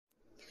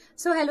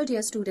So hello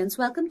dear students,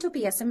 welcome to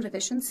PSM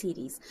revision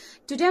series.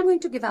 Today I'm going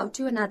to give out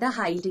to you another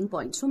hiding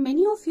point. So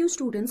many of you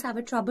students have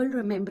a trouble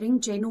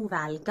remembering Genu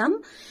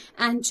Valgum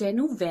and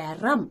Genu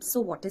Varum. So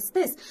what is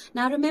this?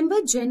 Now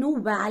remember Genu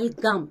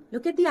Valgum.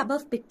 Look at the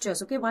above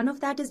pictures. Okay, one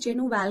of that is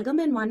Genu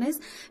Valgum and one is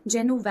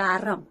Genu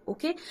Varum.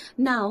 Okay,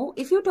 now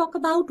if you talk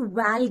about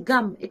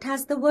Valgum, it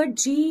has the word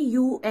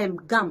G-U-M,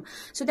 gum.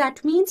 So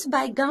that means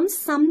by gum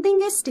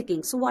something is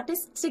sticking. So what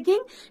is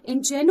sticking?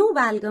 In Genu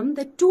Valgum,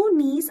 the two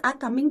knees are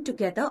coming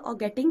together or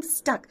getting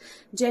stuck.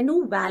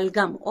 Genu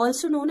Valgum,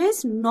 also known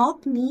as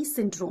knock-knee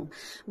syndrome,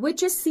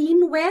 which is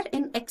seen where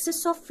in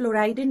excess of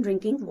fluoride in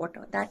drinking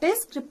water. That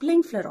is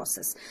crippling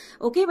fluorosis.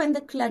 Okay, when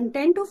the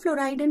content of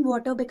fluoride in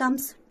water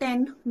becomes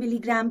 10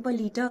 milligram per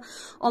liter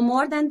or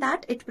more than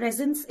that, it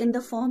presents in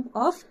the form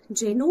of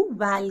Genu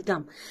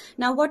Valgum.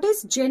 Now, what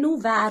is Genu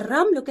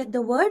Varum? Look at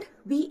the word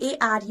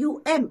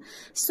V-A-R-U-M.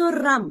 So,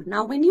 rum.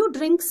 Now, when you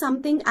drink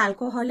something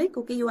alcoholic,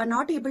 okay, you are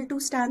not able to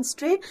stand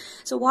straight.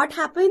 So, what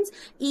happens?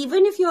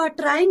 Even if you are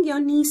trying, your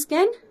knees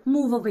can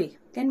move away,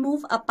 can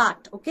move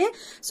apart. Okay,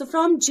 so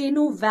from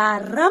Genu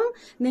Varum,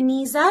 the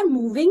knees are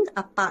moving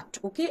apart.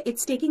 Okay,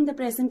 it's taking the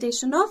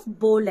presentation of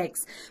bow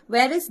legs.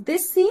 Where is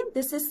this seen?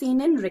 This is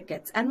seen in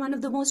rickets, and one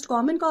of the most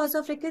common cause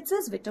of rickets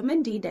is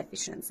vitamin D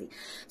deficiency.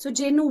 So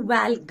Genu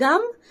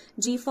Valgum,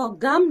 G for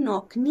gum,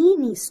 knock knee,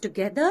 knees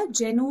together.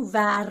 Genu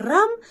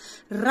Varum,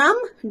 rum,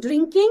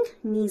 drinking,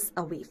 knees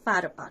away,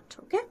 far apart.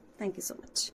 Okay, thank you so much.